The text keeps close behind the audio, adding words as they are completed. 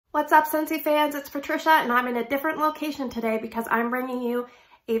What's up, Scentsy fans? It's Patricia, and I'm in a different location today because I'm bringing you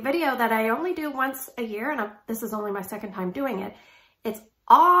a video that I only do once a year, and this is only my second time doing it. It's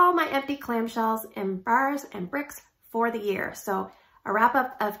all my empty clamshells in bars and bricks for the year. So a wrap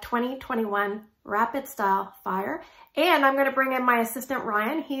up of 2021 rapid style fire. And I'm going to bring in my assistant,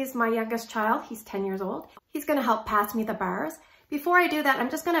 Ryan. He's my youngest child. He's 10 years old. He's going to help pass me the bars. Before I do that, I'm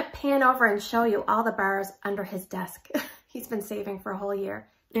just going to pan over and show you all the bars under his desk. He's been saving for a whole year.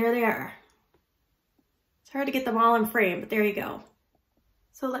 There they are. It's hard to get them all in frame, but there you go.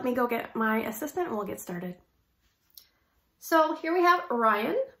 So let me go get my assistant and we'll get started. So here we have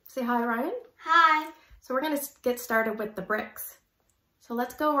Ryan. Say hi, Ryan. Hi. So we're going to get started with the bricks. So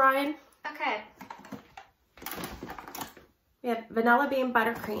let's go, Ryan. Okay. We have vanilla bean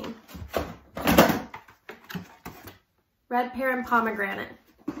buttercream, red pear and pomegranate,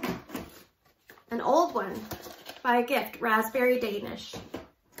 an old one by a gift, raspberry Danish,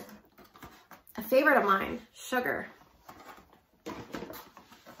 a favorite of mine, sugar,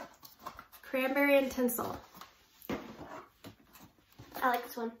 cranberry and tinsel. I like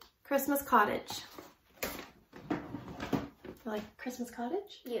this one. Christmas cottage. You like Christmas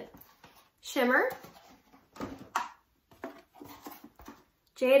cottage? Yeah. Shimmer.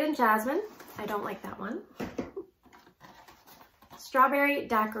 Jade and jasmine. I don't like that one. Strawberry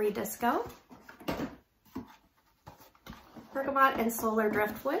daiquiri disco. Bergamot and solar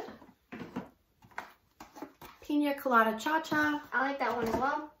driftwood. Pina colada cha-cha. I like that one as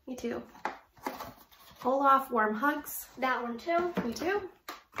well. Me too. Olaf warm hugs. That one too. Me too.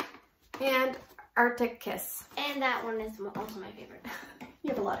 And Arctic kiss. And that one is also my favorite. You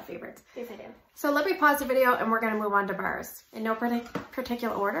have a lot of favorites. Yes, I do. So let me pause the video and we're going to move on to bars. In no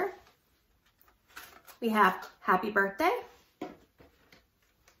particular order. We have Happy Birthday.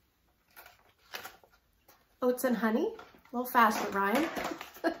 Oats and honey. A little faster, Ryan.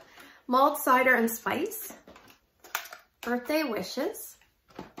 Mulled cider and spice. Birthday wishes.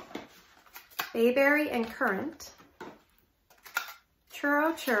 Bayberry and currant.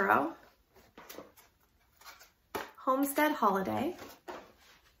 Churro churro. Homestead holiday.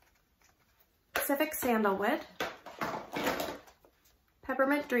 Pacific sandalwood.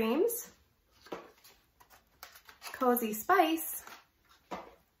 Peppermint dreams. Cozy spice.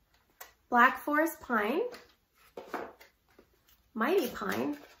 Black forest pine. Mighty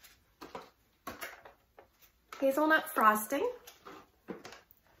pine. Hazelnut frosting.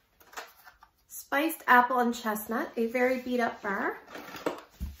 Spiced apple and chestnut, a very beat up bar.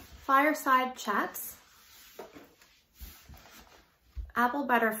 Fireside chats. Apple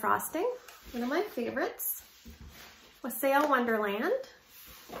butter frosting, one of my favorites. Wassail Wonderland.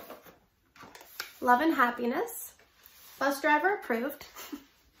 Love and happiness. Bus driver approved.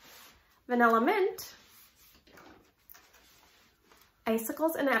 Vanilla mint.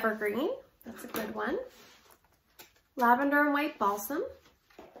 Icicles and evergreen, that's a good one. Lavender and white balsam.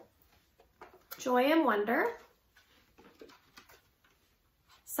 Joy and wonder.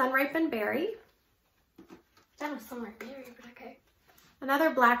 Sun-ripened berry. That was somewhere berry, but okay.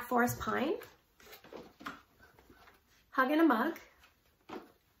 Another black forest pine. Hug in a mug.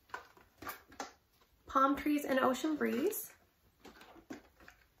 Palm trees and ocean breeze.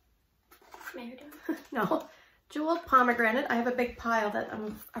 Maybe do. No. Jeweled pomegranate. I have a big pile that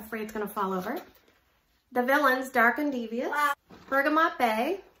I'm afraid is going to fall over. The Villains, Dark and Devious. Wow. Bergamot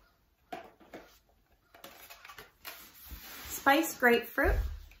Bay. Spiced grapefruit.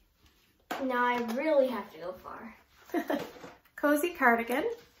 Now I really have to go far. Cozy cardigan.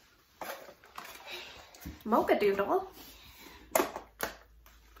 Mocha doodle.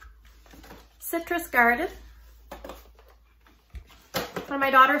 Citrus garden. One of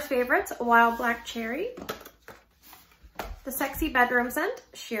my daughter's favorites, a wild black cherry. The sexy bedroom scent,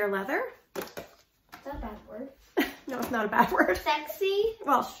 sheer leather. Is that a bad word? No, it's not a bad word. Sexy?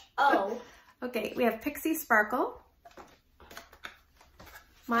 Well, oh. Okay, we have Pixie Sparkle.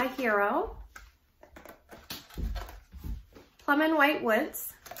 My Hero. Plum and White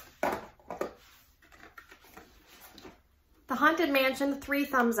Woods. The Haunted Mansion, 3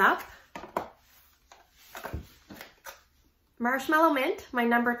 thumbs up. Marshmallow Mint, my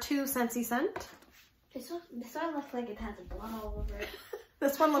 #2 Scentsy scent. This one looks like it has blood all over it.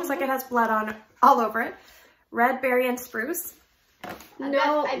 This one looks like it has blood on all over it. Red berry and spruce.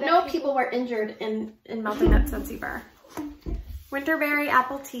 I bet people were injured in melting that Scentsy bar. Winterberry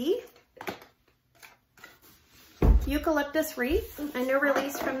apple tea. Eucalyptus wreath, a new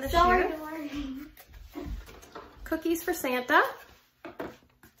release from this year. Cookies for Santa.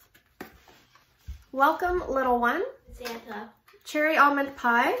 Welcome, little one. Santa. Cherry almond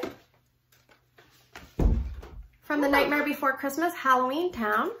pie. From the Nightmare Before Christmas Halloween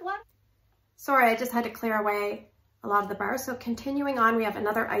Town. What? Sorry, I just had to clear away a lot of the bars. So continuing on, we have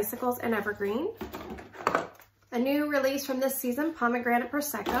another Icicles and Evergreen. A new release from this season, Pomegranate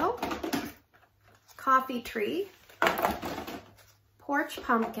Prosecco. Coffee Tree. Porch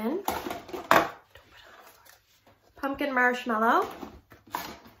Pumpkin. Pumpkin Marshmallow.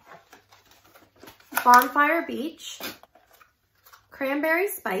 Bonfire Beach. Cranberry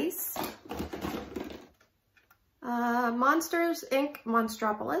Spice. Monsters Inc.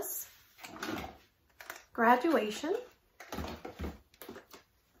 Monstropolis. Graduation.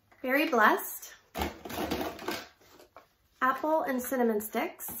 Very Blessed. Apple and Cinnamon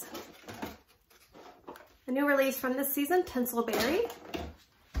Sticks. A new release from this season, Tinselberry.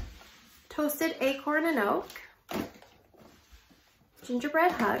 Toasted Acorn and Oak.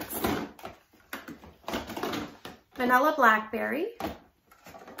 Gingerbread Hugs. Vanilla Blackberry.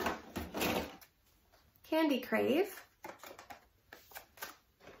 Candy Crave.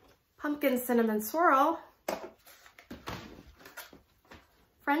 Pumpkin Cinnamon Swirl.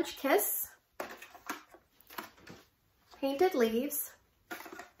 French Kiss. Painted Leaves.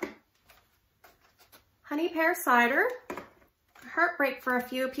 Honey Pear Cider. Heartbreak for a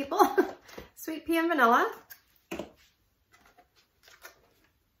few people. Sweet Pea and Vanilla.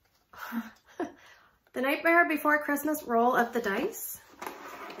 The Nightmare Before Christmas Roll of the Dice.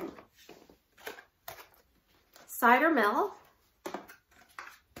 Cider Mill.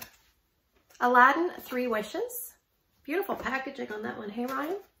 Aladdin 3 Wishes. Beautiful packaging on that one. Hey,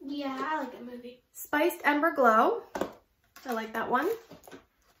 Ryan? Yeah, I like that movie. Spiced Ember Glow. I like that one.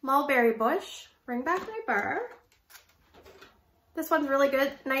 Mulberry Bush. Bring Back My Bar. This one's really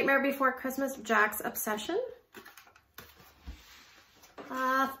good. Nightmare Before Christmas Jack's Obsession.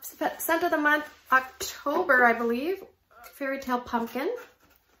 Scent of the month, October, I believe. Fairy Tale Pumpkin.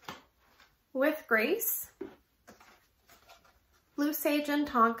 With Grace. Blue Sage and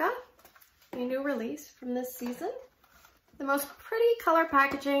Tonka. A new release from this season. The Most Pretty Color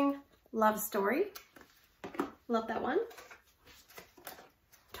Packaging, Love Story. Love that one.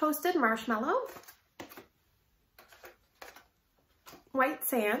 Toasted Marshmallow. White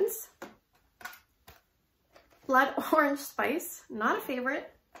Sands. Blood Orange Spice, not a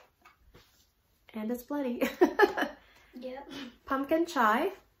favorite. And it's bloody. Yep. Pumpkin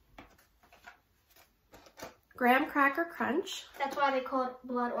Chai. Graham Cracker Crunch. That's why they call it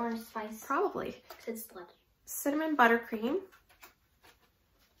Blood Orange Spice. Probably. It's bloody. Cinnamon Buttercream.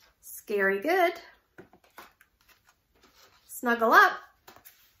 Scary Good. Snuggle Up.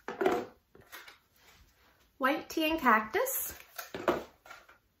 White Tea and Cactus.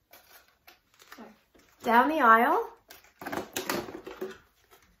 Down the Aisle.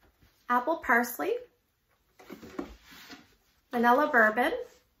 Apple Parsley. Vanilla Bourbon.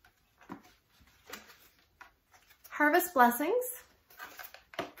 Harvest Blessings.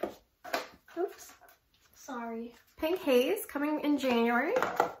 Oops. Sorry. Pink Haze coming in January.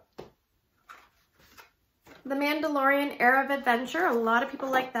 The Mandalorian Era of Adventure. A lot of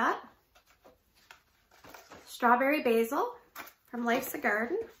people like that. Strawberry Basil from Life's a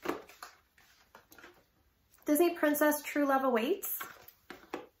Garden. Disney Princess True Love Awaits.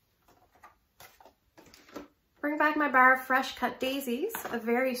 Bring Back My Bar Fresh Cut Daisies, a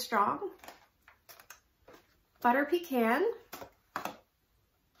very strong. Butter Pecan.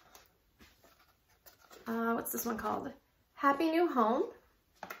 What's this one called? Happy New Home.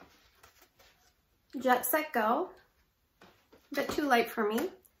 Jet Set Go. A bit too light for me.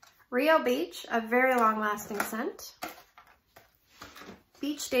 Rio Beach, a very long lasting scent.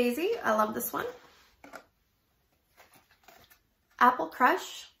 Beach Daisy, I love this one. Apple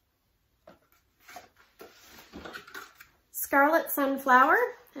Crush. Scarlet Sunflower,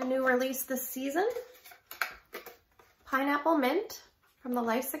 a new release this season. Pineapple Mint from the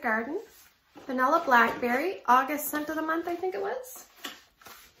Life's a Garden. Vanilla Blackberry, August scent of the month, I think it was.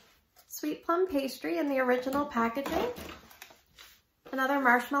 Sweet Plum Pastry in the original packaging. Another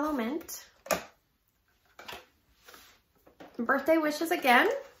Marshmallow Mint. Birthday Wishes again.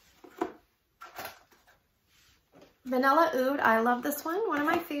 Vanilla Oud, I love this one. One of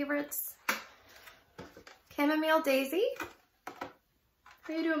my favorites. Chamomile Daisy.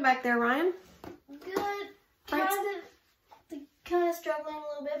 How are you doing back there, Ryan? Good. Right. Kind of struggling a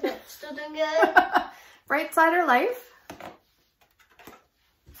little bit, but still doing good. Bright Cider Life.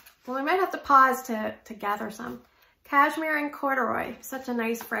 Well, we might have to pause to gather some. Cashmere and Corduroy, such a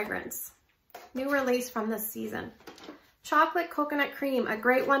nice fragrance. New release from this season. Chocolate Coconut Cream, a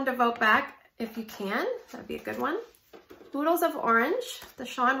great one to vote back if you can. That'd be a good one. Oodles of Orange, the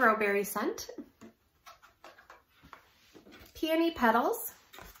Sean Rowberry scent. Peony Petals.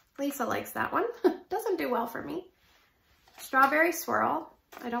 Lisa likes that one. Doesn't do well for me. Strawberry swirl.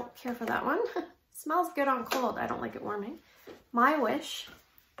 I don't care for that one. Smells good on cold. I don't like it warming. My Wish.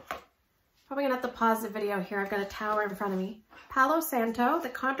 Probably gonna have to pause the video here. I've got a tower in front of me. Palo Santo, the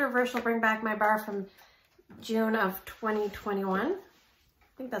controversial Bring Back My Bar from June of 2021. I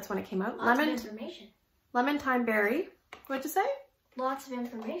think that's when it came out. Lots of information. Lemon Thyme Berry. What'd you say? Lots of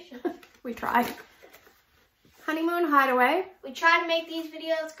information. We tried. Honeymoon Hideaway. We try to make these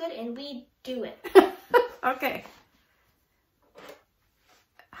videos good and we do it. Okay.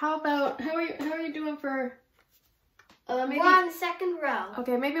 How are you doing for maybe? We're on the second row.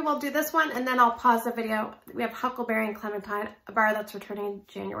 Okay, maybe we'll do this one and then I'll pause the video. We have Huckleberry and Clementine, a bar that's returning in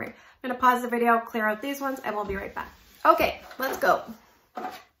January. I'm gonna pause the video, clear out these ones, and we'll be right back. Okay, let's go.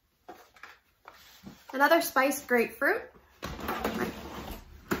 Another spiced grapefruit.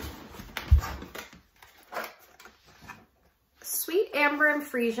 Sweet Amber and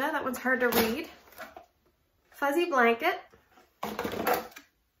Freesia, that one's hard to read. Fuzzy Blanket.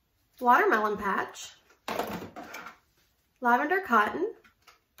 Watermelon Patch. Lavender Cotton.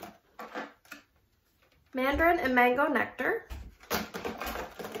 Mandarin and Mango Nectar.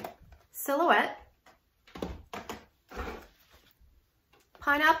 Silhouette.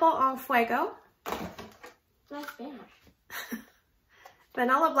 Pineapple en Fuego. That's Spanish.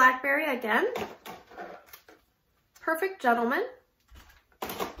 Vanilla Blackberry again. Perfect Gentleman.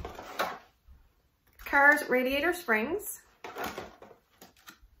 Cars Radiator Springs.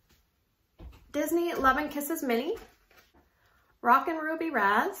 Disney Love and Kisses Mini. Rockin' Ruby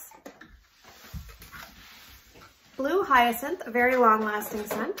Raz. Blue Hyacinth, a very long-lasting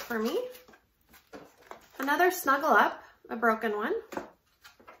scent for me. Another Snuggle Up, a broken one.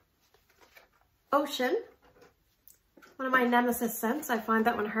 Ocean, one of my nemesis scents. I find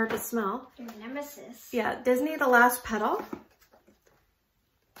that one hard to smell. Your nemesis? Yeah, Disney The Last Petal.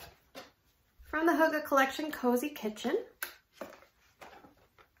 From the Hygge Collection, Cozy Kitchen.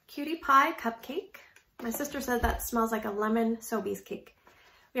 Cutie Pie Cupcake. My sister said that smells like a lemon Sobeys cake.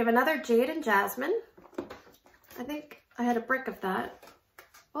 We have another Jade and Jasmine. I think I had a brick of that.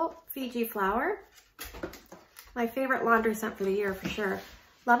 Oh, Fiji Flower. My favorite laundry scent for the year for sure.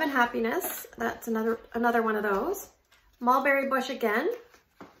 Love and Happiness. That's another one of those. Mulberry Bush again.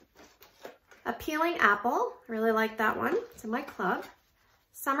 Appealing Apple. I really like that one. It's in my club.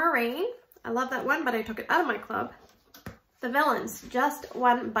 Summer Rain. I love that one, but I took it out of my club. The Villains, Just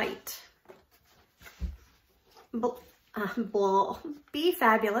One Bite. Be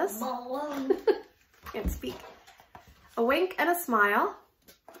Fabulous. Can't speak. A Wink and a Smile.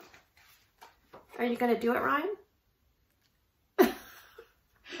 Are you gonna do it, Ryan?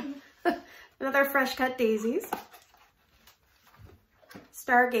 Another Fresh Cut Daisies.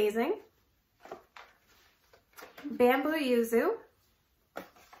 Stargazing. Bamboo Yuzu.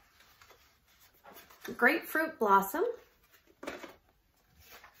 Grapefruit Blossom.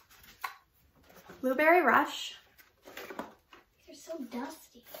 Blueberry Rush. They're so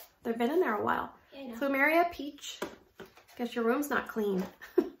dusty. They've been in there a while. Yeah, I know. Plumeria Peach. Guess your room's not clean.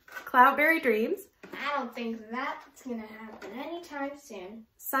 Cloudberry Dreams. I don't think that's gonna happen anytime soon.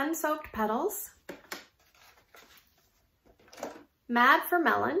 Sun-Soaked Petals. Mad for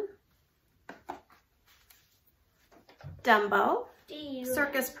Melon. Dumbo.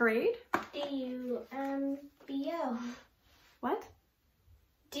 Circus Parade. D-U-M-B-O. What?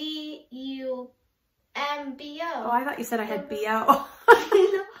 D-U-M-B-O. Oh, I thought you said I had B.O. Why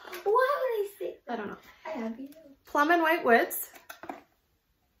would I say that? I don't know. I have B.O. Plum and White Woods.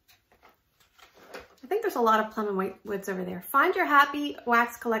 I think there's a lot of Plum and White Woods over there. Find Your Happy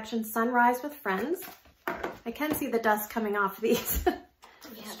Wax Collection Sunrise with Friends. I can see the dust coming off these. Yeah.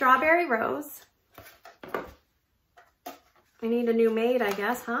 Strawberry Rose. We need a new maid, I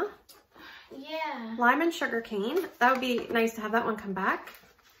guess, huh? Yeah. Lime and Sugar Cane. That would be nice to have that one come back.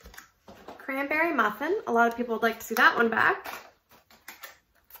 Cranberry Muffin. A lot of people would like to see that one back.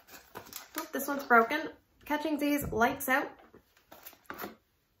 Oh, this one's broken. Catching Z's Lights Out.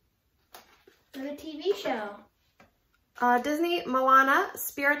 For the TV show. Disney Moana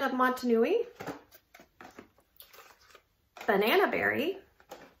Spirit of Montanui. Banana Berry.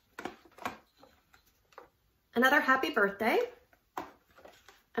 Another Happy Birthday.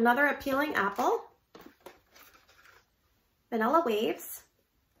 Another Appealing Apple. Vanilla Waves.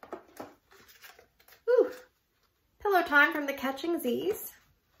 Ooh. Pillow Time from the Catching Z's.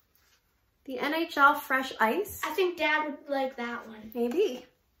 The NHL Fresh Ice. I think Dad would like that one. Maybe.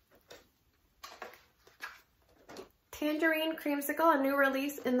 Tangerine Creamsicle, a new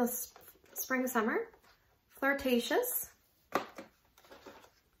release in the spring summer. Flirtatious.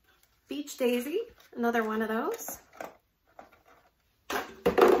 Beach Daisy, another one of those.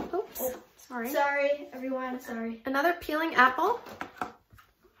 Oops, Sorry. Sorry, everyone, sorry. Another peeling apple.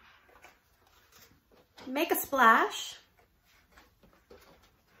 Make a splash.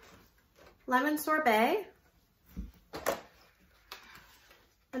 Lemon sorbet.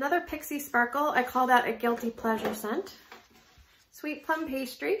 Another pixie sparkle. I call that a guilty pleasure scent. Sweet plum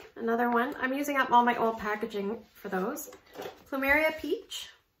pastry, another one. I'm using up all my old packaging for those. Plumeria peach.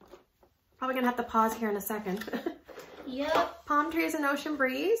 Probably gonna have to pause here in a second. Yep. Palm trees and ocean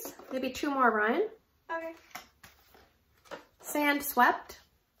breeze. Maybe 2 more, Ryan. Okay. Sand swept.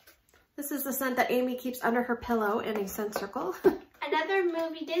 This is the scent that Amy keeps under her pillow in a scent circle. Another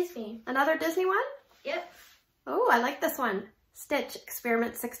movie Disney. Another Disney one? Yep. Oh, I like this one. Stitch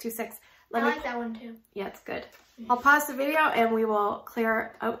Experiment 626. I like that one too. Yeah, it's good. I'll pause the video and we will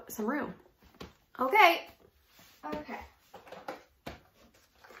clear out some room. Okay. Okay.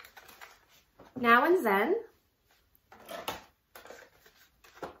 Now and Zen.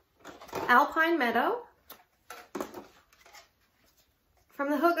 Alpine Meadow. From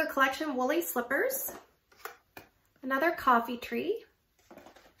the Hygge collection, Woolly Slippers. Another Coffee Tree.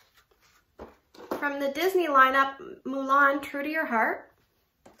 From the Disney lineup, Mulan, True to Your Heart.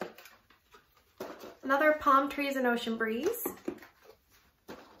 Another Palm Trees and Ocean Breeze.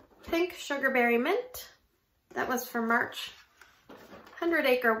 Pink Sugarberry Mint. That was for March. 100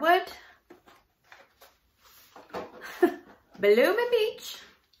 Acre Wood. Bloomin' Peach.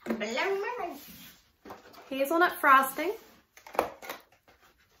 Bloomin'. Hazelnut Frosting.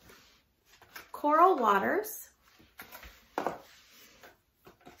 Coral Waters.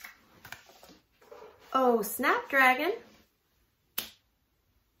 Oh, Snapdragon.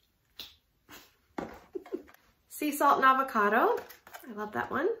 Sea Salt and Avocado. I love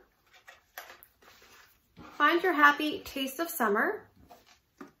that one. Find Your Happy Taste of Summer.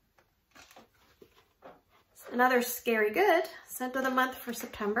 Another Scary Good. Scent of the month for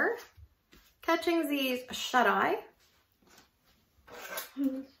September. Catching Z's Shut Eye.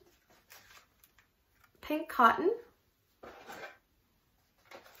 Pink Cotton.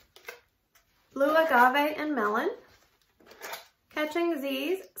 Blue Agave and Melon. Catching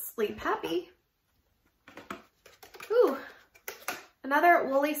Z's Sleep Happy. Ooh, another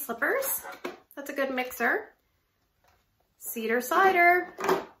Woolly Slippers. That's a good mixer. Cedar Cider.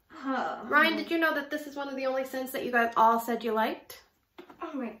 Ryan, did you know that this is one of the only scents that you guys all said you liked?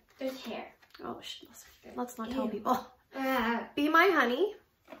 Oh my, there's hair. Oh, let's not tell people. Ah. Be My Honey.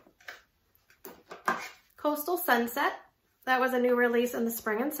 Coastal Sunset. That was a new release in the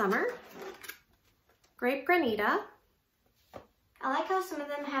spring and summer. Grape Granita. I like how some of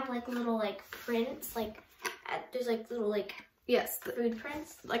them have like little like prints, like there's like little like yes, food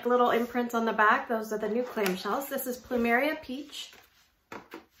prints. Like little imprints on the back. Those are the new clamshells. This is Plumeria Peach.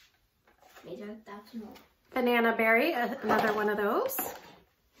 That's more. Banana Berry, another one of those.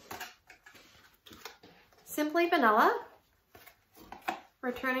 Simply Vanilla,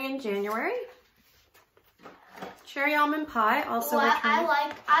 returning in January. Cherry Almond Pie, also returning.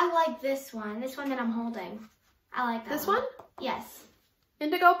 I like this one that I'm holding. I like that. This one? Yes.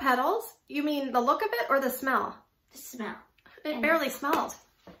 Indigo Petals. You mean the look of it or the smell? The smell. It barely smelled.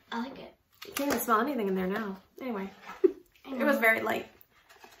 I like it. You can't even smell anything in there now. Anyway, it was very light.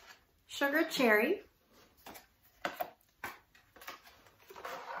 Sugar Cherry.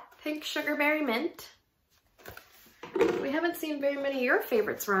 Pink Sugarberry Mint. We haven't seen very many of your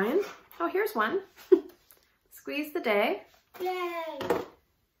favorites, Ryan. Oh, here's one. Squeeze the Day. Yay!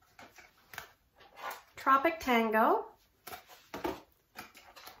 Tropic Tango.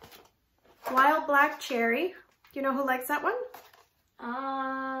 Wild Black Cherry. Do you know who likes that one?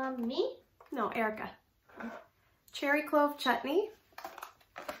 Me? No, Erica. Cherry Clove Chutney.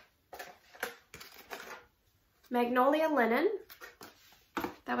 Magnolia Linen.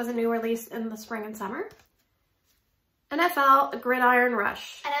 That was a new release in the spring and summer. NFL Gridiron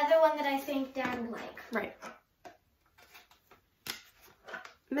Rush. Another one that I think Dad would like. Right.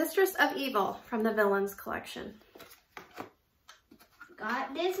 Mistress of Evil from the Villains collection.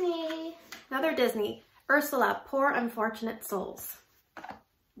 Got Disney. Another Disney. Ursula, Poor Unfortunate Souls.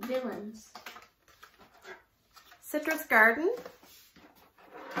 Villains. Citrus Garden.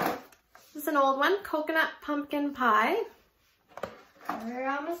 This is an old one. Coconut Pumpkin Pie. We're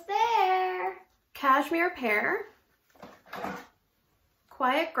almost there. Cashmere Pear.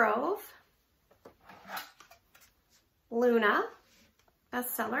 Quiet Grove. Luna,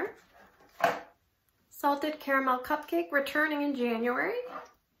 bestseller. Salted Caramel Cupcake, returning in January.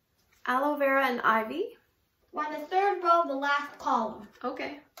 Aloe Vera and Ivy. On the third row, the last column.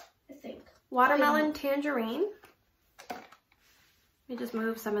 Okay. I think. Watermelon Tangerine. Let me just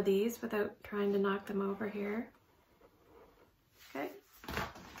move some of these without trying to knock them over here. Okay.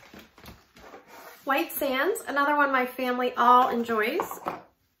 White Sands, another one my family all enjoys.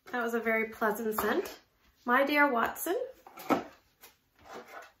 That was a very pleasant scent. My Dear Watson.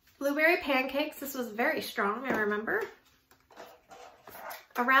 Blueberry Pancakes, this was very strong, I remember.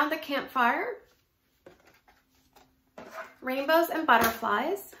 Around the Campfire. Rainbows and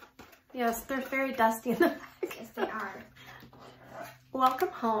Butterflies. Yes, they're very dusty in the back. Yes, they are. Welcome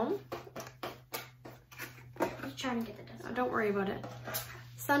Home. I'm trying to get the dust. Oh, don't worry about it.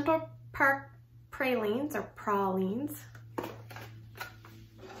 Central Park Pralines or Pralines.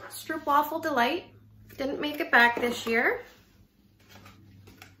 Stroopwafel Delight. Didn't make it back this year.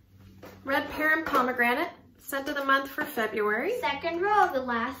 Red Pear and Pomegranate. Scent of the month for February. Second row, the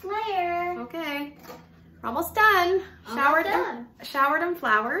last layer. Okay. We're almost done. Showered and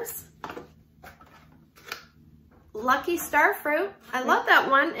Flowers. Lucky Starfruit. I love that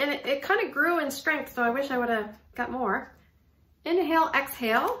one, and it kind of grew in strength, so I wish I would have got more. Inhale,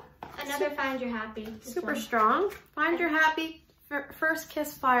 Exhale. Another Find Your Happy. Super strong. Find Your Happy. First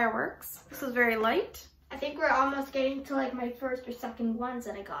Kiss Fireworks. This is very light. I think we're almost getting to like my first or second ones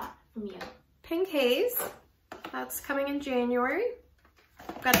that I got from you. Pink Haze. That's coming in January.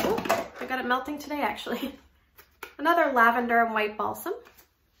 I got it melting today, actually. Another Lavender and White Balsam.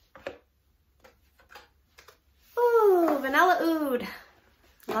 Ooh, Vanilla Oud.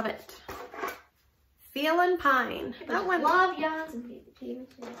 Love it. Feelin' Pine. That one. Love Yawns and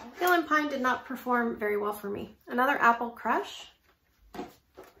Feelin' Pine did not perform very well for me. Another Apple Crush.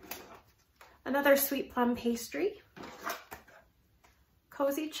 Another Sweet Plum Pastry.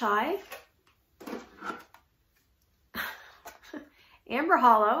 Cozy Chai. Amber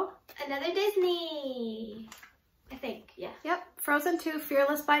Hollow. Another Disney. I think, yeah. Yep. Frozen 2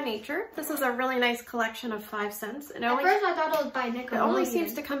 Fearless by Nature. This is a really nice collection of 5 cents. At first I thought it was by Nickelodeon. It only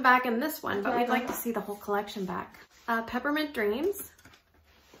seems to come back in this one, but we'd like to see the whole collection back. Peppermint Dreams.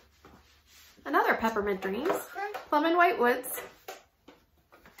 Another Peppermint Dreams. Plum and White Woods.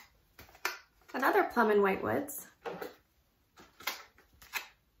 Another Plum and White Woods.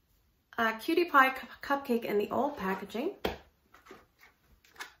 Cutie Pie Cupcake in the old packaging.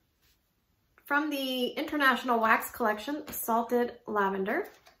 From the International Wax Collection, Salted Lavender.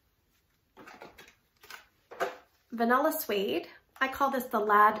 Vanilla Suede. I call this the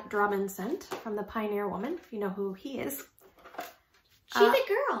Lad Drummond scent from the Pioneer Woman, if you know who he is. She's a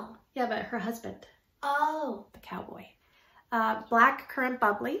girl. Yeah, but her husband. Oh. The cowboy. Black Currant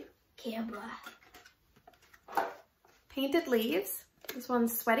Bubbly. Cowboy. Painted Leaves. This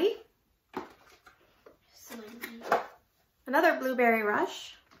one's Sweaty. Another Blueberry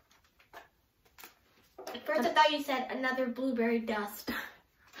Rush. At first I thought you said another Blueberry Dust.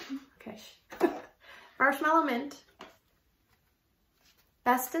 Okay. Marshmallow Mint.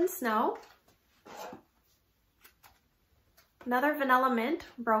 Best in Snow. Another Vanilla Mint,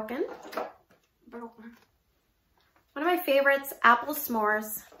 Broken. Broken. One of my favorites, Apple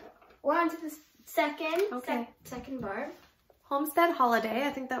S'mores. We're on to the second, okay. Second bar. Homestead Holiday, I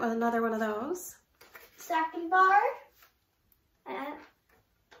think that was another one of those. Second bar.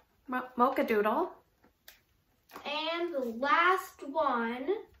 Mocha Doodle. And the last one.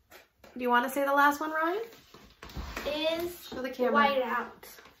 Do you want to say the last one, Ryan? Is show the camera. White Out.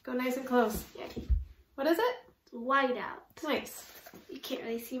 Go nice and close. Yeah. What is it? White Out. Nice. You can't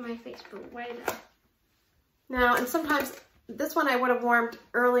really see my face, but White Out. Now, and sometimes this one I would have warmed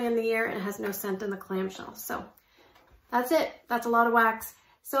early in the year and it has no scent in the clamshell. So that's it. That's a lot of wax.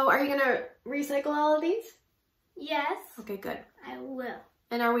 So are you going to recycle all of these? Yes. Okay, good. I will.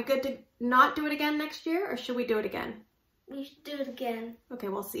 And are we good to not do it again next year, or should we do it again? We should do it again. Okay,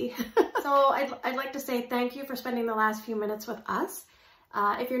 we'll see. So I'd like to say thank you for spending the last few minutes with us.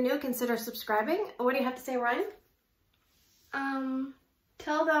 If you're new, consider subscribing. What do you have to say, Ryan?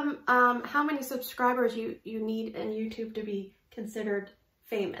 Tell them how many subscribers you need in YouTube to be considered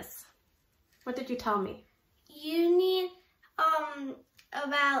famous. What did you tell me? You need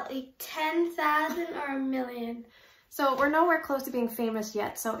about like 10,000 or 1 million. So we're nowhere close to being famous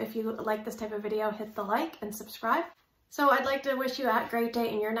yet. So if you like this type of video, hit the like and subscribe. So I'd like to wish you a great day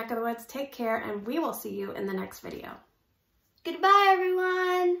in your neck of the woods. Take care, and we will see you in the next video. Goodbye,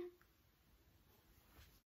 everyone.